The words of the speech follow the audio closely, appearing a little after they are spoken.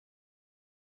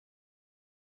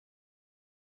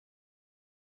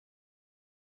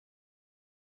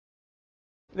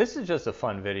This is just a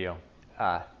fun video.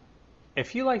 Uh,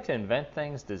 if you like to invent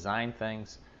things, design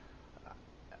things,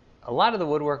 a lot of the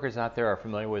woodworkers out there are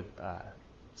familiar with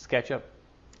SketchUp.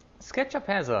 SketchUp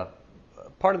has a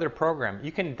part of their program.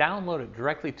 You can download it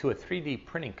directly to a 3D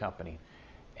printing company,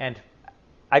 and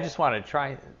I just wanted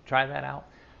to try that out.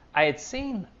 I had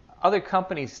seen other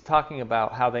companies talking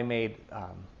about how they made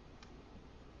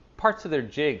parts of their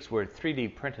jigs were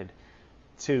 3D printed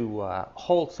to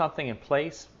hold something in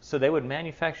place. So they would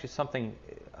manufacture something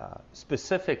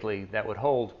specifically that would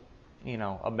hold,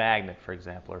 a magnet, for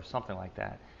example, or something like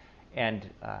that. And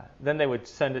then they would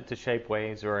send it to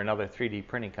Shapeways or another 3D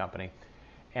printing company.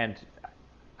 And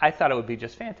I thought it would be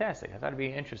just fantastic. I thought it'd be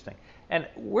interesting. And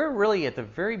we're really at the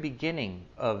very beginning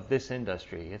of this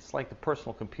industry. It's like the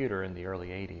personal computer in the early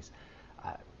 80s.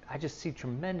 I just see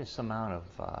tremendous amount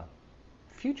of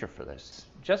future for this.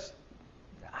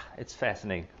 It's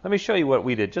fascinating. Let me show you what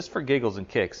we did, just for giggles and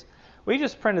kicks. We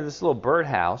just printed this little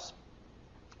birdhouse,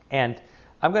 and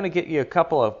I'm going to get you a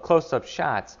couple of close-up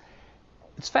shots.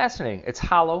 It's fascinating. It's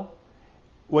hollow.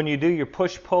 When you do your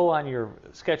push-pull on your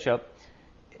SketchUp,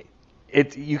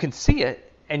 you can see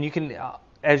it, and you can,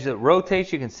 as it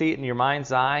rotates, you can see it in your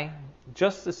mind's eye,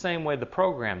 just the same way the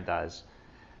program does.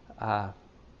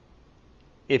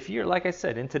 If you're, like I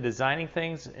said, into designing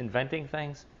things, inventing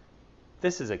things,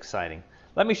 this is exciting.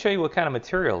 Let me show you what kind of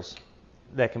materials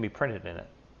that can be printed in it.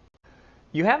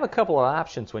 You have a couple of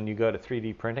options when you go to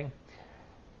 3D printing.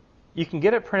 You can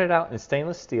get it printed out in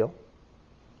stainless steel.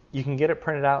 You can get it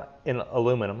printed out in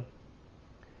aluminum.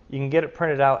 You can get it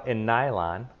printed out in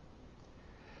nylon.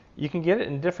 You can get it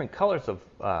in different colors of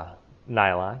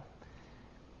nylon.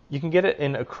 You can get it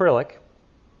in acrylic,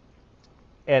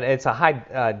 and it's a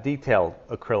high detailed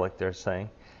acrylic, they're saying.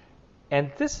 And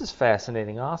this is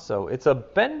fascinating also. It's a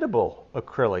bendable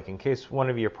acrylic in case one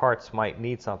of your parts might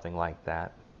need something like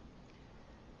that.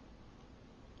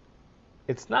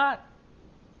 It's not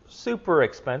super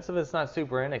expensive. It's not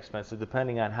super inexpensive,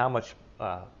 depending on how much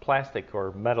plastic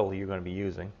or metal you're going to be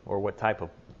using or what type of.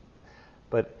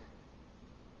 But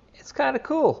it's kind of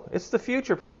cool. It's the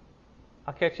future.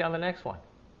 I'll catch you on the next one.